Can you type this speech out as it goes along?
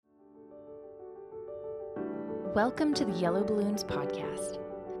Welcome to the Yellow Balloons podcast.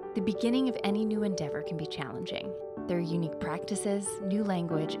 The beginning of any new endeavor can be challenging. There are unique practices, new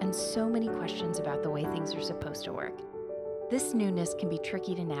language, and so many questions about the way things are supposed to work. This newness can be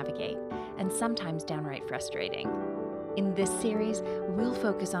tricky to navigate and sometimes downright frustrating. In this series, we'll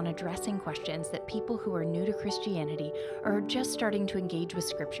focus on addressing questions that people who are new to Christianity or are just starting to engage with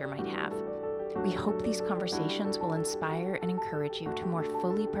Scripture might have. We hope these conversations will inspire and encourage you to more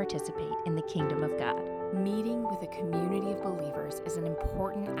fully participate in the kingdom of God. Meeting with a community of believers is an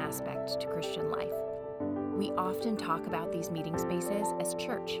important aspect to Christian life. We often talk about these meeting spaces as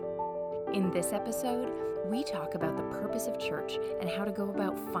church. In this episode, we talk about the purpose of church and how to go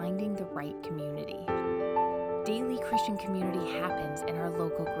about finding the right community. Daily Christian community happens in our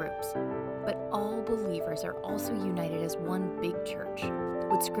local groups, but all believers are also united as one big church,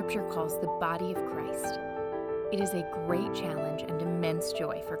 what Scripture calls the body of Christ. It is a great challenge and immense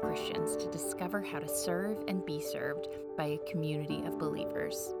joy for Christians to discover how to serve and be served by a community of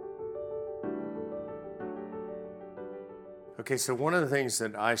believers. Okay, so one of the things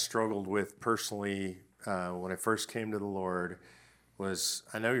that I struggled with personally when I first came to the Lord was,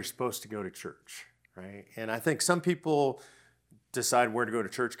 I know you're supposed to go to church, right? And I think some people decide where to go to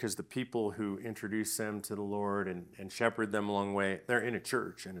church because the people who introduce them to the Lord and shepherd them along the way, they're in a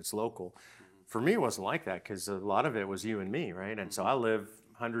church and it's local. For me, it wasn't like that because a lot of it was you and me, right? And so I live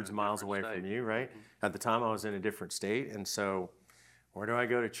hundreds of miles away from you, right? At the time, I was in a different state. And so where do I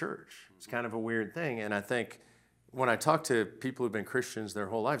go to church? It's kind of a weird thing. And I think when I talk to people who've been Christians their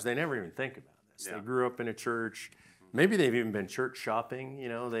whole lives, they never even think about this. Yeah. They grew up in a church. Maybe they've even been church shopping. You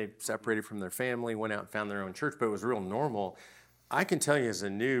know, they separated from their family, went out and found their own church, but it was real normal. I can tell you as a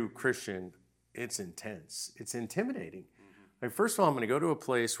new Christian, it's intense. It's intimidating. Like, first of all, I'm going to go to a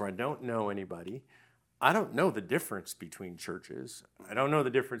place where I don't know anybody. I don't know the difference between churches. I don't know the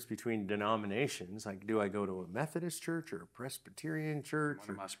difference between denominations. Like, do I go to a Methodist church or a Presbyterian church? What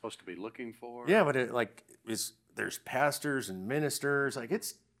am I supposed to be looking for? Yeah, but there's pastors and ministers.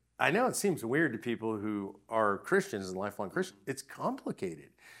 I know it seems weird to people who are Christians and lifelong Christians. It's complicated.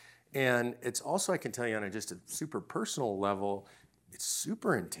 And it's also, I can tell you on just a super personal level, it's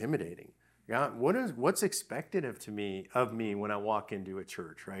super intimidating. God, what's expected of me when I walk into a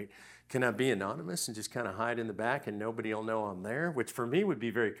church, right? Can I be anonymous and just kind of hide in the back and nobody will know I'm there, which for me would be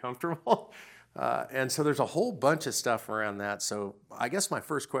very comfortable. And so there's a whole bunch of stuff around that. So I guess my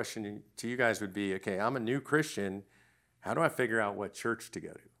first question to you guys would be, okay, I'm a new Christian. How do I figure out what church to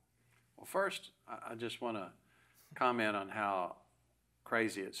go to? Well, first, I just want to comment on how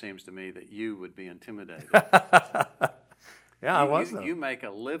crazy it seems to me that you would be intimidated. Yeah, I was. You make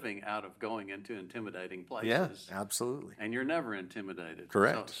a living out of going into intimidating places. Yeah, absolutely. And you're never intimidated.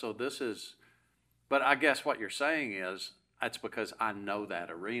 Correct. So this is, but I guess what you're saying is, that's because I know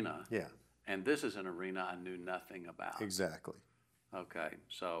that arena. Yeah. And this is an arena I knew nothing about. Exactly. Okay,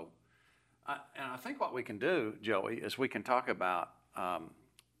 so, I think what we can do, Joey, is we can talk about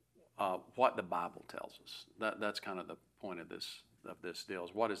what the Bible tells us. That's kind of the point of this deal,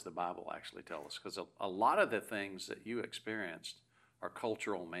 is what does the Bible actually tell us? Because a lot of the things that you experienced are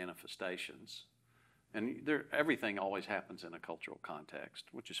cultural manifestations. And everything always happens in a cultural context,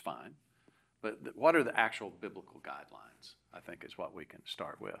 which is fine. But what are the actual biblical guidelines, I think, is what we can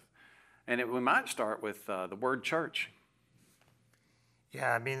start with. And we might start with the word church.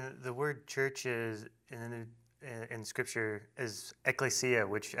 Yeah, I mean, the word church is in Scripture is ecclesia,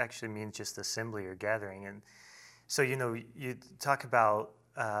 which actually means just assembly or gathering. And so, you talk about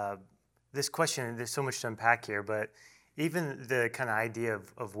this question, there's so much to unpack here, but even the kind of idea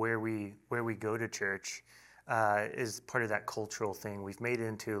of where we go to church is part of that cultural thing. We've made it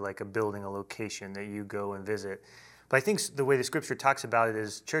into like a building, a location that you go and visit. But I think the way the Scripture talks about it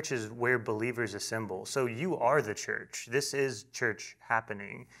is church is where believers assemble. So you are the church. This is church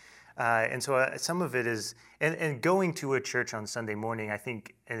happening. And so some of it is, and going to a church on Sunday morning, I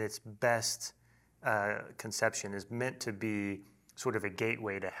think in its best conception is meant to be sort of a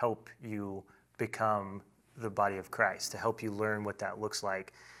gateway to help you become the body of Christ, to help you learn what that looks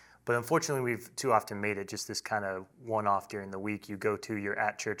like. But unfortunately, we've too often made it just this kind of one-off during the week. You go to, you're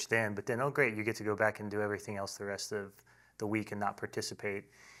at church then, but then, oh great, you get to go back and do everything else the rest of the week and not participate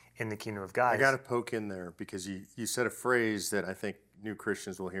in the kingdom of God. I got to poke in there because you said a phrase that I think new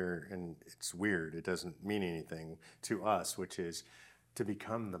Christians will hear, and it's weird. It doesn't mean anything to us, which is to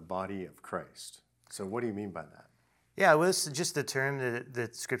become the body of Christ. So what do you mean by that? Yeah, well, it's just the term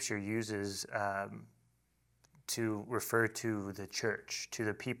that Scripture uses to refer to the church, to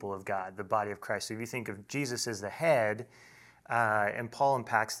the people of God, the body of Christ. So if you think of Jesus as the head, and Paul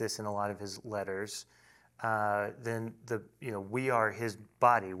unpacks this in a lot of his letters, then we are His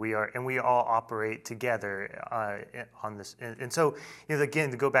body. We all operate together on this. And so,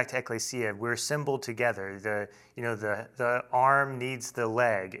 again, to go back to ecclesia, we're assembled together. The arm needs the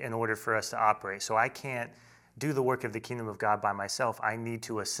leg in order for us to operate. So I can't do the work of the kingdom of God by myself. I need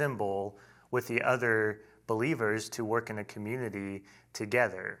to assemble with the other believers to work in a community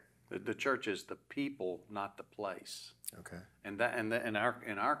together. The church is the people, not the place. Okay. And in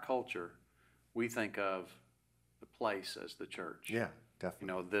our culture, we think of the place as the church. Yeah,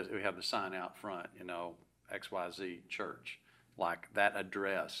 definitely. We have the sign out front, XYZ church. Like that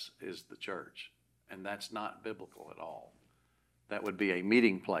address is the church. And that's not biblical at all. That would be a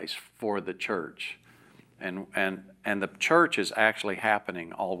meeting place for the church. And the church is actually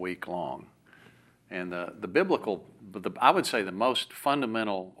happening all week long. And I would say the most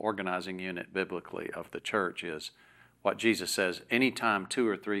fundamental organizing unit biblically of the church is what Jesus says, anytime 2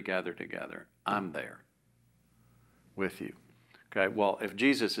 or 3 gather together, I'm there with you. Okay, well, if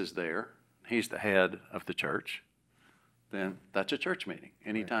Jesus is there, He's the head of the church, then that's a church meeting.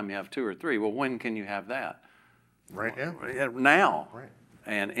 Anytime you have 2 or 3, well, when can you have that? Right now. Now. Right.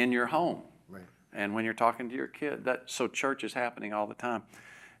 And in your home. Right. And when you're talking to your kid. So church is happening all the time.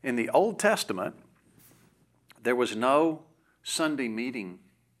 In the Old Testament, there was no Sunday meeting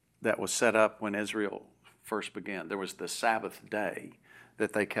that was set up when Israel first began. There was the Sabbath day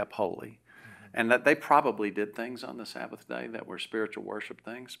that they kept holy. And that they probably did things on the Sabbath day that were spiritual worship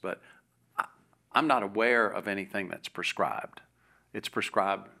things, but I'm not aware of anything that's prescribed. It's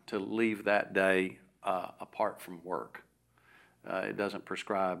prescribed to leave that day apart from work. It doesn't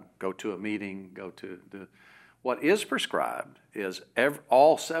prescribe go to a meeting, What is prescribed is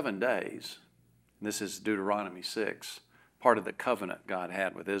all 7 days, and this is Deuteronomy 6, part of the covenant God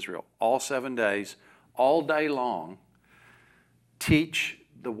had with Israel. All 7 days, all day long, teach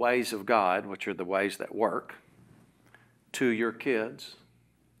the ways of God, which are the ways that work, to your kids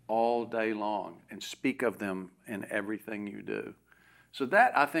all day long and speak of them in everything you do. So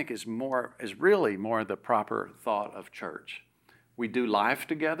that, I think, is really more the proper thought of church. We do life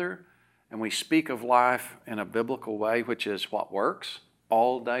together and we speak of life in a biblical way, which is what works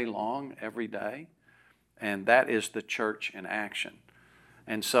all day long, every day. And that is the church in action.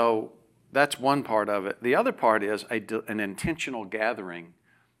 And so that's one part of it. The other part is an intentional gathering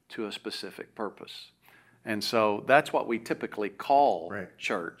to a specific purpose. And so that's what we typically call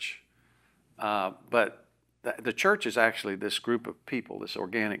church. But the church is actually this group of people, this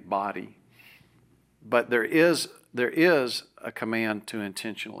organic body. But there is a command to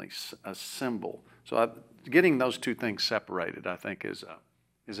intentionally assemble. So getting those two things separated, I think, is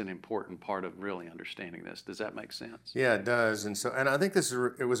an important part of really understanding this. Does that make sense? Yeah, it does. And I think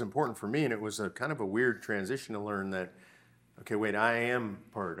it was important for me, and it was a kind of a weird transition to learn that, okay, wait, I am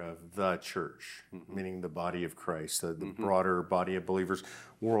part of the church, meaning the body of Christ, the broader body of believers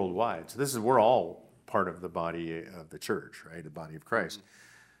worldwide. So we're all part of the body of the church, right? The body of Christ.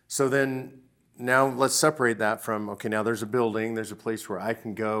 So then now let's separate that from, okay, now there's a building, there's a place where I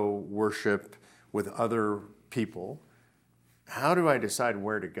can go worship with other people. How do I decide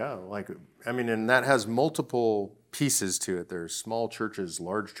where to go? And that has multiple pieces to it. There's small churches,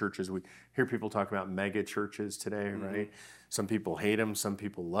 large churches. We hear people talk about mega churches today, right? Some people hate them, some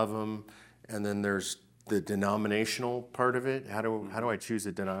people love them. And then there's the denominational part of it. How do I choose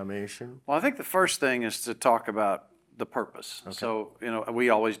a denomination? Well, I think the first thing is to talk about the purpose. Okay. So, we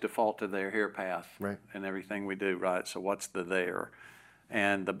always default to their here path in everything we do, right? So what's the there?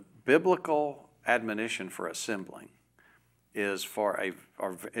 And the biblical admonition for assembling is for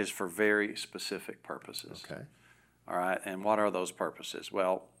very specific purposes. Okay. All right, and what are those purposes?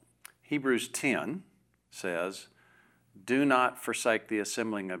 Well, Hebrews 10 says, do not forsake the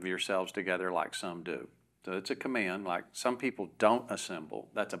assembling of yourselves together like some do. So it's a command, like some people don't assemble.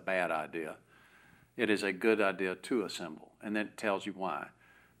 That's a bad idea. It is a good idea to assemble. And then it tells you why.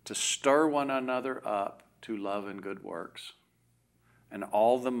 To stir one another up to love and good works, and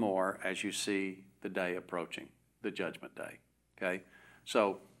all the more as you see the day approaching, the judgment day. Okay?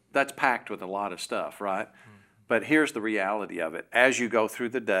 So that's packed with a lot of stuff, right? But here's the reality of it. As you go through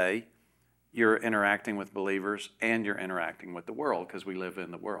the day, you're interacting with believers and you're interacting with the world, because we live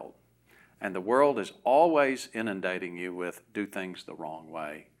in the world. And the world is always inundating you with do things the wrong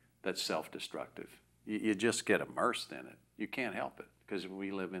way. That's self-destructive. You just get immersed in it. You can't help it because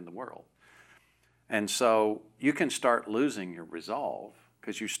we live in the world. And so you can start losing your resolve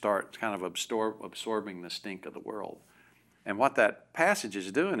because you start kind of absorbing the stink of the world. And what that passage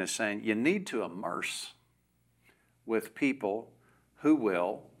is doing is saying you need to immerse with people who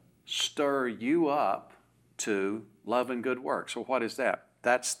will stir you up to love and good works. So what is that?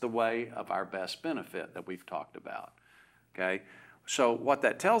 that's the way of our best benefit that we've talked about. Okay? So what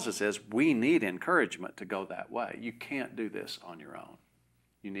that tells us is we need encouragement to go that way. You can't do this on your own.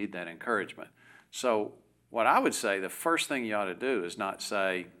 You need that encouragement. So what I would say, the first thing you ought to do is not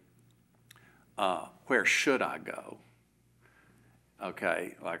say, where should I go?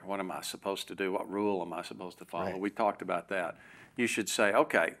 Okay, like what am I supposed to do? What rule am I supposed to follow? Right. We talked about that. You should say,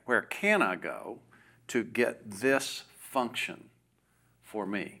 okay, where can I go to get this function for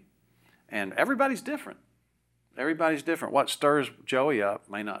me? And everybody's different. Everybody's different. What stirs Joey up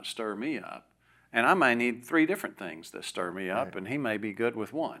may not stir me up. And I may need 3 different things that stir me up, Right. and he may be good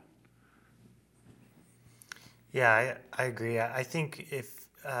with one. Yeah, I agree. I think if,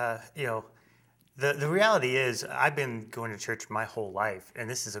 the reality is I've been going to church my whole life, and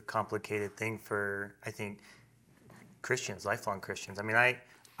this is a complicated thing for, I think, Christians, lifelong Christians. I mean,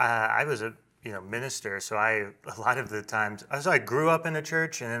 I was a minister, so a lot of the times, I grew up in a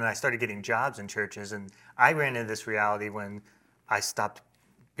church, and then I started getting jobs in churches, and I ran into this reality when I stopped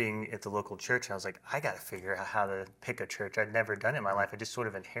being at the local church. I was like, I got to figure out how to pick a church. I'd never done it in my life. I just sort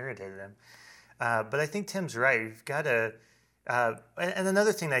of inherited them. But I think Tim's right. You've got to, and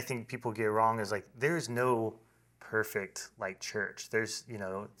another thing that I think people get wrong is like there is no perfect like church. There's,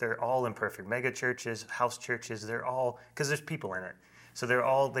 they're all imperfect. Mega churches, house churches, they're all, because there's people in it. So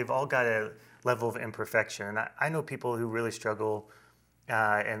they've all got a level of imperfection. And I know people who really struggle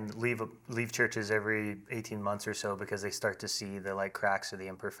and leave churches every 18 months or so because they start to see the like cracks or the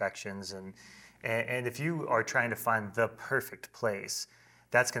imperfections. And if you are trying to find the perfect place,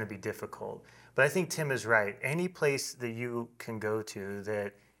 that's going to be difficult. But I think Tim is right. Any place that you can go to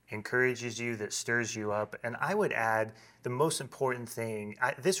that encourages you, that stirs you up. And I would add the most important thing,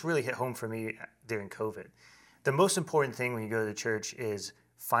 this really hit home for me during COVID. The most important thing when you go to church is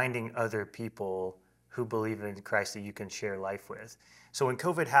finding other people who believe in Christ that you can share life with. So when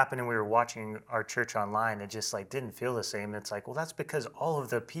COVID happened and we were watching our church online, it just like didn't feel the same. It's like, well, that's because all of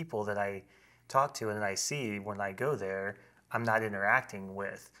the people that I talk to and I see when I go there, I'm not interacting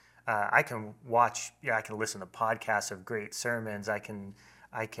with. I can watch, I can listen to podcasts of great sermons. I can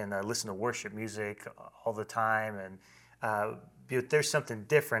listen to worship music all the time, and there's something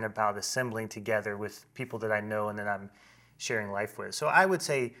different about assembling together with people that I know and that I'm sharing life with. So I would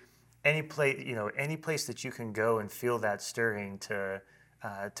say any place that you can go and feel that stirring to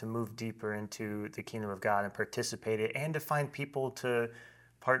move deeper into the kingdom of God and participate in it, and to find people to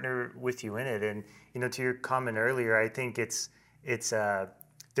partner with you in it. And to your comment earlier, I think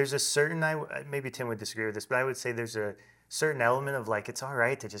there's a certain, maybe Tim would disagree with this, but I would say there's a certain element of like it's all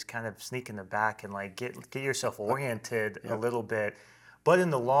right to just kind of sneak in the back and like get yourself oriented a little bit, but in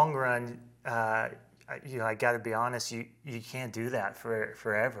the long run, I got to be honest, you can't do that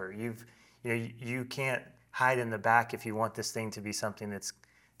forever. You can't hide in the back if you want this thing to be something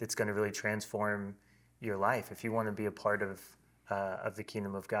that's going to really transform your life. If you want to be a part of the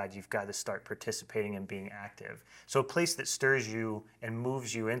kingdom of God, you've got to start participating and being active. So a place that stirs you and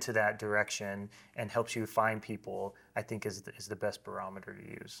moves you into that direction and helps you find people, I think is the best barometer to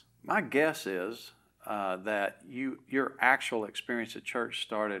use. My guess is that your actual experience at church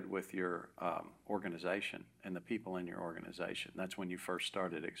started with your organization and the people in your organization. That's when you first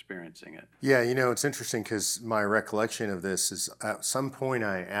started experiencing it. Yeah, it's interesting because my recollection of this is at some point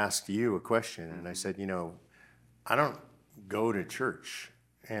I asked you a question and I said, I don't go to church.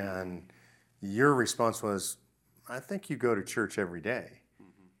 And your response was, I think you go to church every day.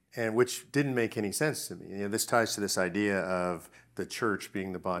 And which didn't make any sense to me. This ties to this idea of the church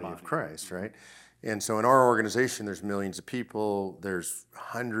being the body of Christ, right? And so in our organization, there's millions of people. There's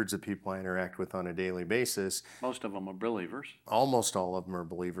hundreds of people I interact with on a daily basis. Most of them are believers. Almost all of them are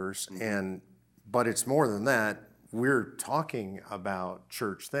believers. But it's more than that. We're talking about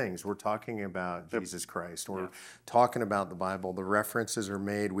church things. We're talking about Jesus Christ. We're talking about the Bible. The references are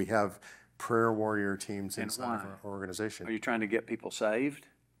made. We have prayer warrior teams inside of our organization. Are you trying to get people saved?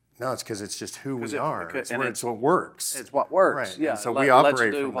 No, it's because it's just who we are. It's what works. It's what works. Right. Yeah. And so we operate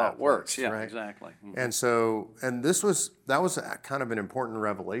let's do from what that works. place, Yeah, right? exactly. Mm-hmm. And that was a kind of an important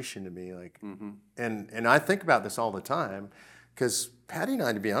revelation to me. And I think about this all the time because Patty and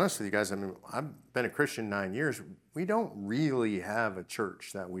I, to be honest with you guys, I've been a Christian 9 years. We don't really have a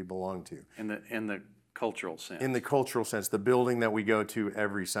church that we belong to. In the cultural sense. In the cultural sense, the building that we go to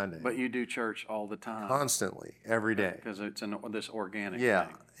every Sunday. But you do church all the time. Constantly, every day. Because it's this organic thing.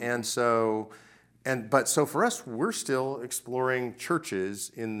 And so for us, we're still exploring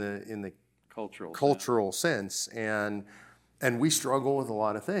churches in the cultural sense, and we struggle with a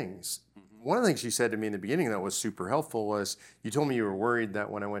lot of things. Mm-hmm. One of the things you said to me in the beginning that was super helpful was you told me you were worried that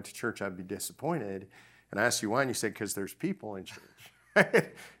when I went to church I'd be disappointed, and I asked you why, and you said because there's people in church.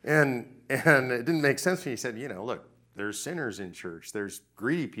 and it didn't make sense to me. He said, look, there's sinners in church. There's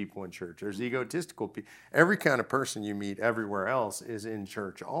greedy people in church. There's egotistical people. Every kind of person you meet everywhere else is in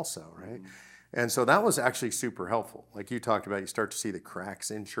church also, right? And so that was actually super helpful. Like you talked about, you start to see the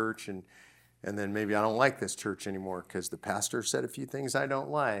cracks in church, and then maybe I don't like this church anymore because the pastor said a few things I don't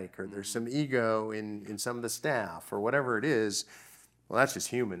like, or there's some ego in some of the staff, or whatever it is. Well, that's just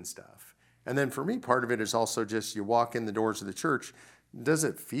human stuff. And then for me, part of it is also just you walk in the doors of the church, does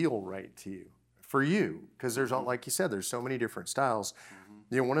it feel right to you? For you, because there's, like you said, there's so many different styles.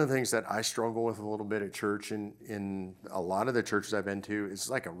 One of the things that I struggle with a little bit at church, and in a lot of the churches I've been to, is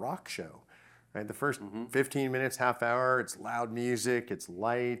like a rock show, right? The first 15 minutes, half hour, it's loud music, it's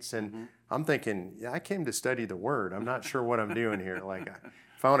lights, and I'm thinking, I came to study the Word. I'm not sure what I'm doing here. Like,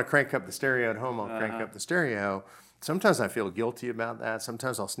 if I want to crank up the stereo at home, I'll crank up the stereo. Sometimes I feel guilty about that.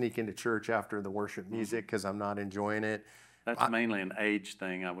 Sometimes I'll sneak into church after the worship music because I'm not enjoying it. That's mainly an age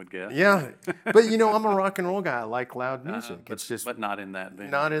thing, I would guess. Yeah, but I'm a rock and roll guy. I like loud music. But not in that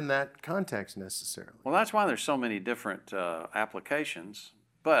venue. Not in that context necessarily. Well, that's why there's so many different applications.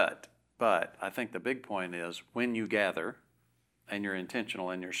 But I think the big point is when you gather and you're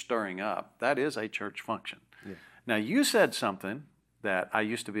intentional and you're stirring up, that is a church function. Yeah. Now, you said something that I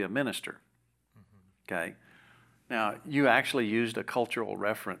used to be a minister. Okay. Now, you actually used a cultural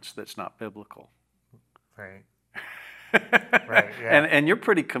reference that's not biblical. Right. Right, yeah. And you're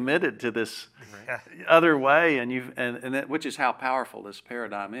pretty committed to this other way, and which is how powerful this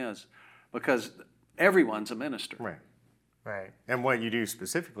paradigm is, because everyone's a minister. Right. Right. And what you do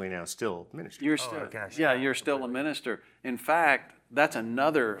specifically now is still ministry. You're still, you're still a minister. In fact, that's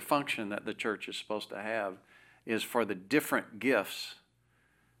another function that the church is supposed to have, is for the different gifts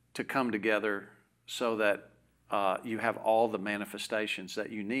to come together so that you have all the manifestations that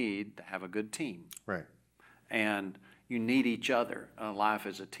you need to have a good team. Right. And you need each other. Life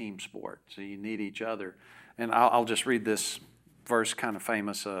is a team sport, so you need each other. And I'll just read this verse, kind of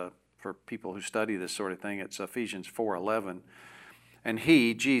famous for people who study this sort of thing. It's Ephesians 4:11. And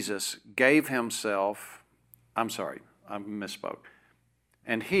he, Jesus, gave himself, I misspoke.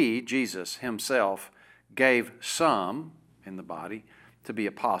 And he, Jesus, himself gave some in the body to be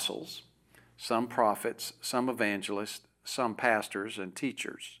apostles, some prophets, some evangelists, some pastors and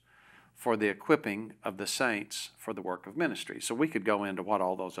teachers, for the equipping of the saints for the work of ministry. So we could go into what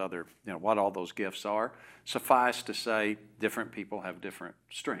all those other, what all those gifts are. Suffice to say, different people have different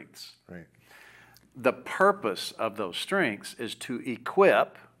strengths. Right. The purpose of those strengths is to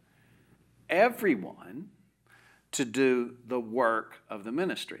equip everyone to do the work of the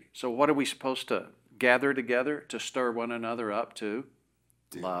ministry. So what are we supposed to gather together to stir one another up to?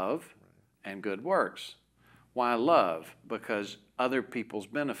 Love and good works. Why love? Because other people's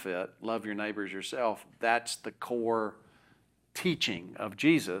benefit, love your neighbors yourself, that's the core teaching of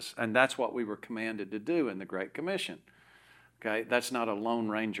Jesus, and that's what we were commanded to do in the Great Commission. Okay, that's not a Lone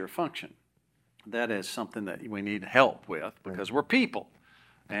Ranger function. That is something that we need help with because we're people,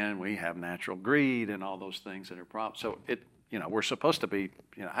 and we have natural greed and all those things that are problems. So we're supposed to be,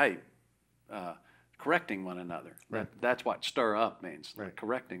 correcting one another. Right. That's what stir up means, right.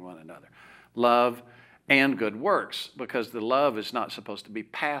 Correcting one another. Love and good works, because the love is not supposed to be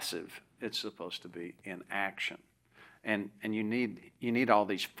passive. It's supposed to be in action. And you need all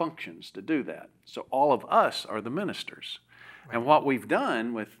these functions to do that. So all of us are the ministers. Right. And what we've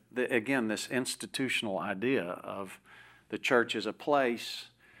done with, this institutional idea of the church as a place,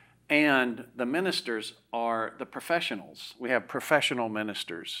 and the ministers are the professionals. We have professional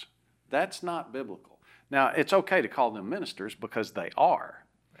ministers. That's not biblical. Now, it's okay to call them ministers because they are.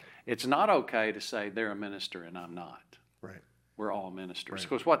 It's not okay to say they're a minister and I'm not. Right. We're all ministers. Right.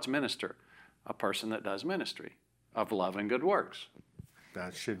 Because what's minister? A person that does ministry of love and good works.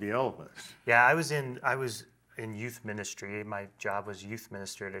 That should be all of us. Yeah, I was in youth ministry. My job was youth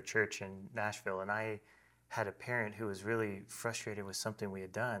minister at a church in Nashville, and I had a parent who was really frustrated with something we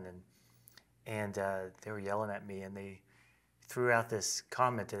had done, and they were yelling at me, and they threw out this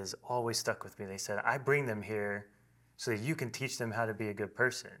comment that has always stuck with me. They said, "I bring them here so that you can teach them how to be a good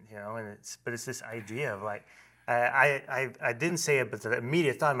person," and it's this idea of like, I didn't say it, but the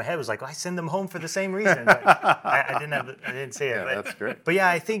immediate thought in my head was like, I send them home for the same reason. I didn't say it. Yeah, that's great. But yeah,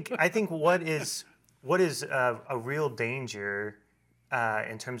 I think what is a real danger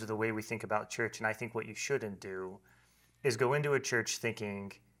in terms of the way we think about church, and I think what you shouldn't do is go into a church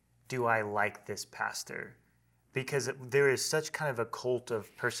thinking, do I like this pastor? Because there is such kind of a cult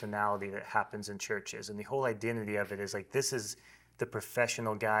of personality that happens in churches, and the whole identity of it is like, this is the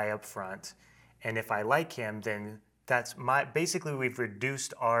professional guy up front, and if I like him, then basically we've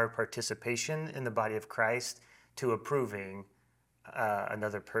reduced our participation in the body of Christ to approving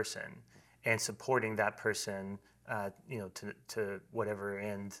another person and supporting that person, to whatever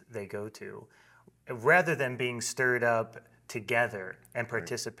end they go to, rather than being stirred up together and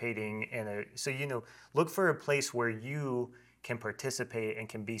participating in a. So look for a place where you can participate and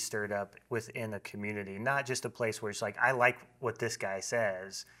can be stirred up within a community, not just a place where it's like, I like what this guy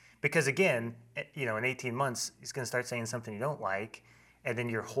says. Because again, in 18 months, he's going to start saying something you don't like, and then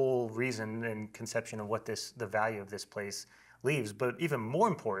your whole reason and conception of what the value of this place leaves. But even more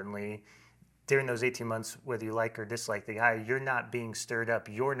importantly, during those 18 months, whether you like or dislike the guy, you're not being stirred up,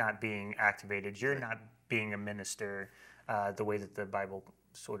 you're not being activated, you're not being a minister the way that the Bible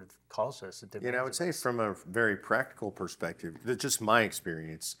sort of calls us. I would say from a very practical perspective, just my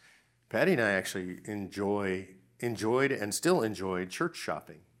experience, Patty and I actually enjoyed and still enjoy church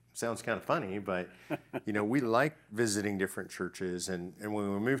shopping. Sounds kind of funny, but we like visiting different churches, and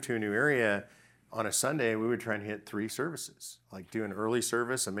when we moved to a new area, on a Sunday we would try and hit 3 services, like do an early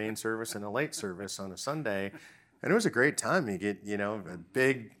service, a main service, and a late service on a Sunday, and it was a great time. You get a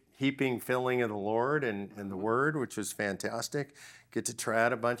big heaping filling of the Lord and the Word, which was fantastic. Get to try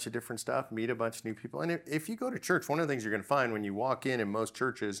out a bunch of different stuff, meet a bunch of new people. And if you go to church, one of the things you're going to find when you walk in most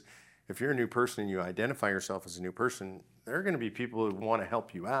churches, if you're a new person and you identify yourself as a new person, there are going to be people who want to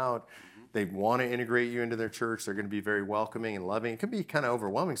help you out. They want to integrate you into their church. They're going to be very welcoming and loving. It can be kind of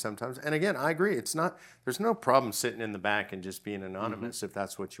overwhelming sometimes. And again, I agree. There's no problem sitting in the back and just being anonymous if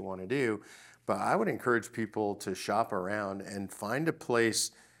that's what you want to do. But I would encourage people to shop around and find a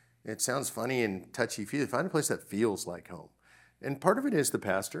place. It sounds funny and touchy-feely. Find a place that feels like home. And part of it is the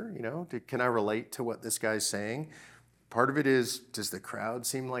pastor, can I relate to what this guy's saying? Part of it is, does the crowd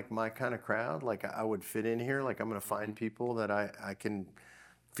seem like my kind of crowd? Like I would fit in here? Like I'm going to find people that I can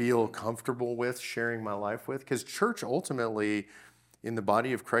feel comfortable with sharing my life with? Because church ultimately, in the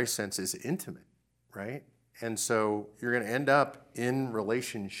body of Christ sense, is intimate, right? And so you're going to end up in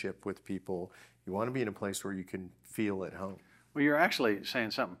relationship with people. You want to be in a place where you can feel at home. Well, you're actually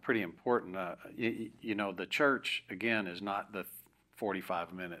saying something pretty important. The church, again, is not the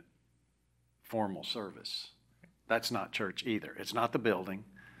 45-minute formal service. That's not church either. It's not the building,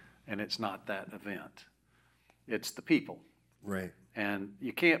 and it's not that event. It's the people. Right. And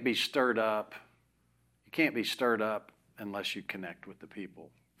you can't be stirred up. You can't be stirred up unless you connect with the people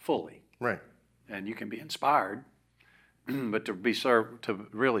fully. Right. And you can be inspired, but to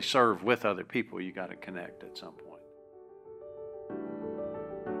really serve with other people, you got to connect at some point.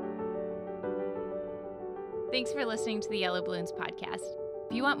 Thanks for listening to the Yellow Balloons podcast.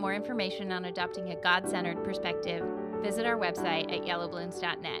 If you want more information on adopting a God-centered perspective, visit our website at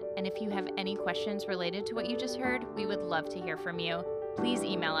yellowballoons.net. And if you have any questions related to what you just heard, we would love to hear from you. Please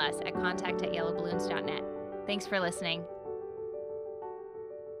email us at contact@yellowballoons.net. Thanks for listening.